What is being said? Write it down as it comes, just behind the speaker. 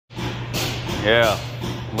Yeah,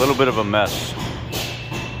 a little bit of a mess.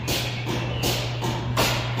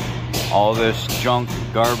 All this junk,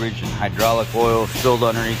 garbage, and hydraulic oil spilled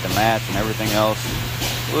underneath the mats and everything else.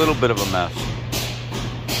 A little bit of a mess.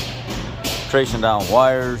 Tracing down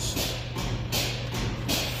wires.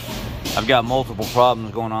 I've got multiple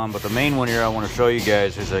problems going on, but the main one here I want to show you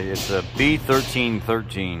guys is it's a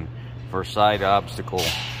B1414 for side obstacle.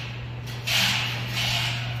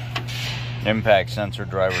 Impact sensor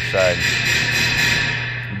driver side.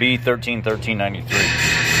 B141493.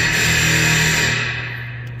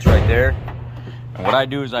 It's right there. And what I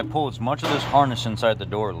do is I pull as much of this harness inside the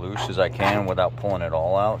door loose as I can without pulling it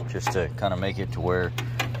all out, just to kind of make it to where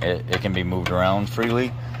it can be moved around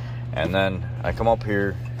freely. And then I come up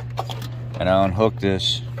here and I unhook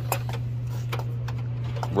this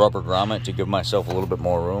rubber grommet to give myself a little bit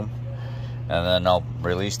more room. And then I'll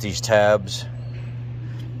release these tabs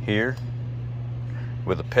here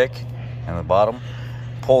with a pick and the bottom,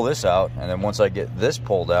 pull this out, and then once I get this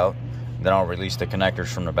pulled out, then I'll release the connectors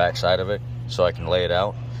from the back side of it so I can lay it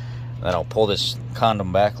out. Then I'll pull this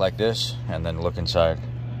condom back like this and then look inside.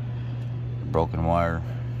 Broken wire.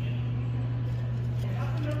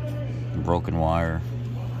 Broken wire.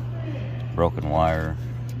 Broken wire.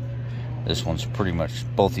 This one's pretty much,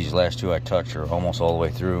 both these last two I touched are almost all the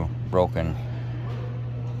way through broken.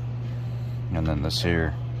 And then this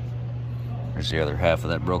here, there's the other half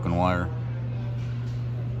of that broken wire.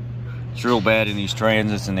 It's real bad in these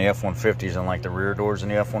Transits and the F-150s, unlike the rear doors in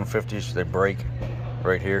the F-150s, they break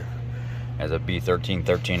right here. As a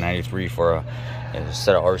B141493 for a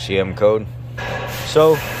set of RCM code.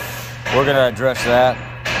 So we're gonna address that.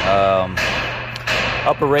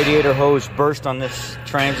 Upper radiator hose burst on this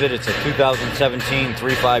Transit. It's a 2017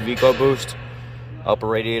 3.5 EcoBoost. Upper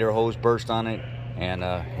radiator hose burst on it, and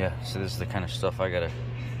yeah. So this is the kind of stuff I gotta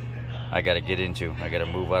get into. I gotta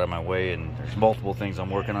move out of my way, and there's multiple things I'm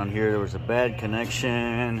working on here. There was a bad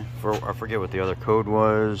connection for, I forget what the other code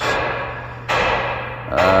was.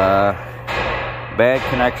 Bad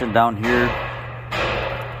connection down here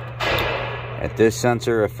at this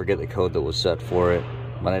sensor. I forget the code that was set for it,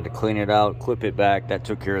 but I had to clean it out, clip it back. That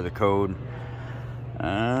took care of the code.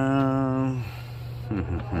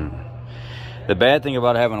 The bad thing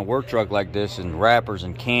about having a work truck like this, and wrappers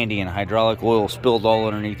and candy and hydraulic oil spilled all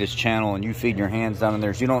underneath this channel, and you feed your hands down in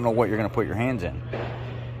there, is you don't know what you're going to put your hands in.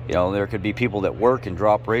 You know, there could be people that work and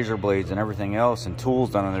drop razor blades and everything else and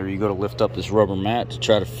tools down in there. You go to lift up this rubber mat to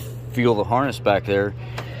try to feel the harness back there,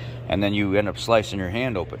 and then you end up slicing your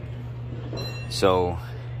hand open. So,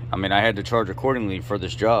 I mean, I had to charge accordingly for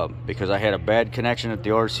this job because I had a bad connection at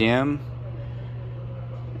the RCM.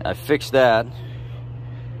 I fixed that.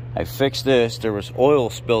 I fixed this. There was oil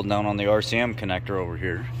spilled down on the RCM connector over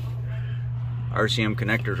here. RCM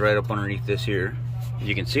connector's right up underneath this here.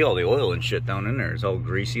 You can see all the oil and shit down in there. It's all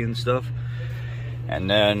greasy and stuff. And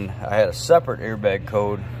then I had a separate airbag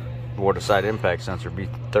code for the side impact sensor,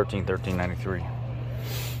 B141493.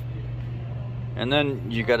 And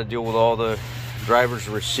then you got to deal with all the driver's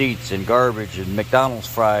receipts and garbage and McDonald's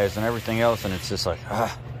fries and everything else, and it's just like, I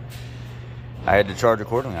had to charge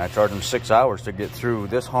accordingly. I charged them 6 hours to get through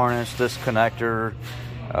this harness, this connector,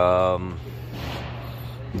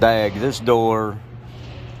 bag, this door.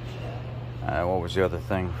 What was the other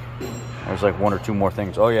thing? There's like one or two more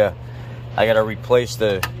things. Oh yeah, I gotta replace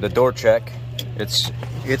the door check.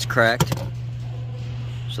 It's cracked,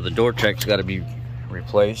 so the door check's got to be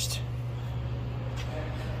replaced.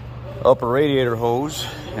 Upper radiator hose,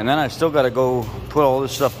 and then I still got to go put all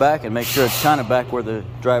this stuff back and make sure it's kind of back where the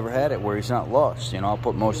driver had it, where he's not lost. You know, I'll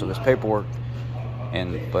put most of his paperwork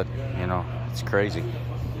in, but you know, it's crazy.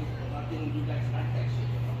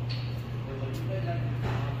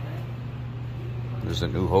 There's a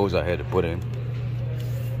new hose I had to put in.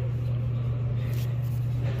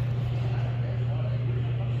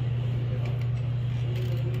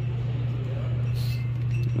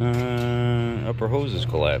 Upper hose is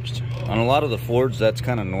collapsed. On a lot of the Fords, that's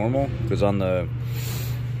kind of normal, because on the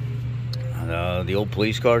old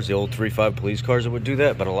police cars, the old 3.5 police cars, it would do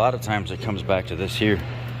that, but a lot of times it comes back to this here.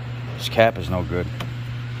 This cap is no good.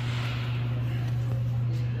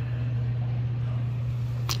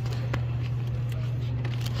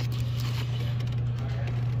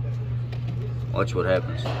 Watch what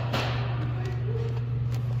happens.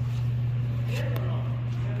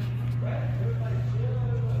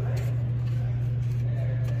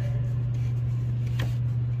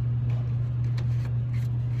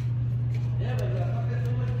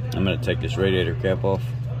 I'm going to take this radiator cap off.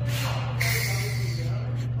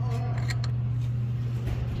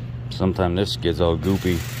 Sometimes this gets all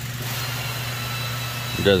goopy.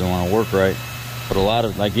 It doesn't want to work right. But a lot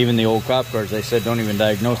of, like even the old cop cars, they said don't even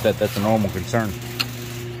diagnose that. That's a normal concern.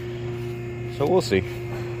 So we'll see.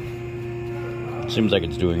 Seems like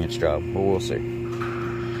it's doing its job, but we'll see.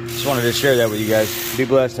 Just wanted to share that with you guys. Be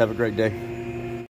blessed. Have a great day.